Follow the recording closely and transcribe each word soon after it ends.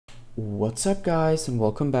What's up guys, and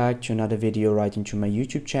welcome back to another video right into my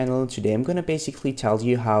YouTube channel. Today I'm gonna basically tell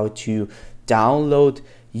you how to download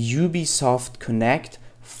Ubisoft Connect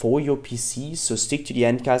for your PC. So stick to the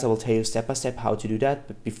end guys, I will tell you step by step how to do that.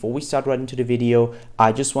 But before we start right into the video,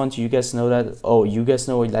 I just want you guys know that, let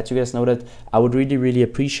you guys know that I would really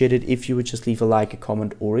appreciate it if you would just leave a like, a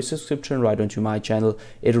comment or a subscription right onto my channel.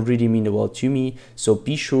 It would really mean the world to me. So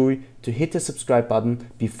be sure to hit the subscribe button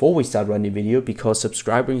before we start running the video, because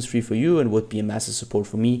subscribing is free for you and would be a massive support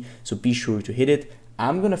for me. So be sure to hit it.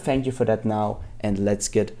 I'm gonna thank you for that now, and let's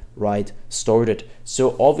get right started.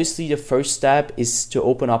 So obviously the first step is to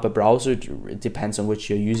open up a browser. It depends on which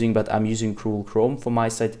you're using, but I'm using Google Chrome for my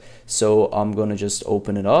site. So I'm gonna just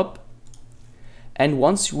open it up. And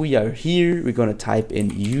once we are here, we're gonna type in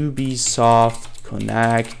Ubisoft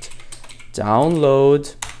Connect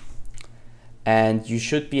download. And you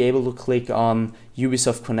should be able to click on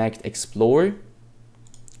Ubisoft Connect Explorer.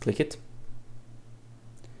 Click it.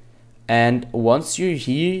 And once you're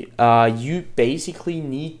here, you basically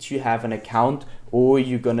need to have an account, or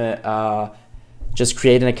you're gonna just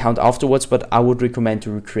create an account afterwards, but I would recommend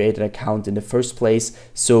to create an account in the first place.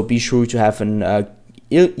 So be sure to have an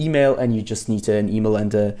email, and you just need an email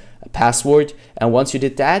and a password. And once you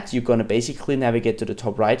did that, you're gonna basically navigate to the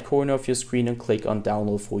top right corner of your screen and click on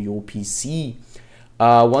download for your PC.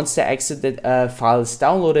 Once the exited file is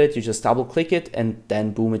downloaded, you just double click it, and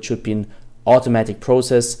then boom, it should be an automatic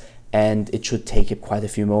process, and it should take quite a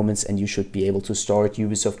few moments, and you should be able to start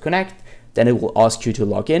Ubisoft Connect. Then it will ask you to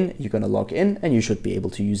log in. You're gonna log in, and you should be able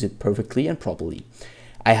to use it perfectly and properly.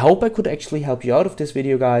 I hope I could actually help you out of this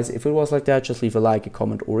video guys. If it was like that, just leave a like, a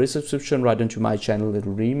comment or a subscription right into my channel. It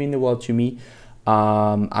will really mean the world to me.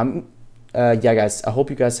 Yeah guys, I hope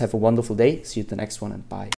you guys have a wonderful day. See you at the next one, and bye.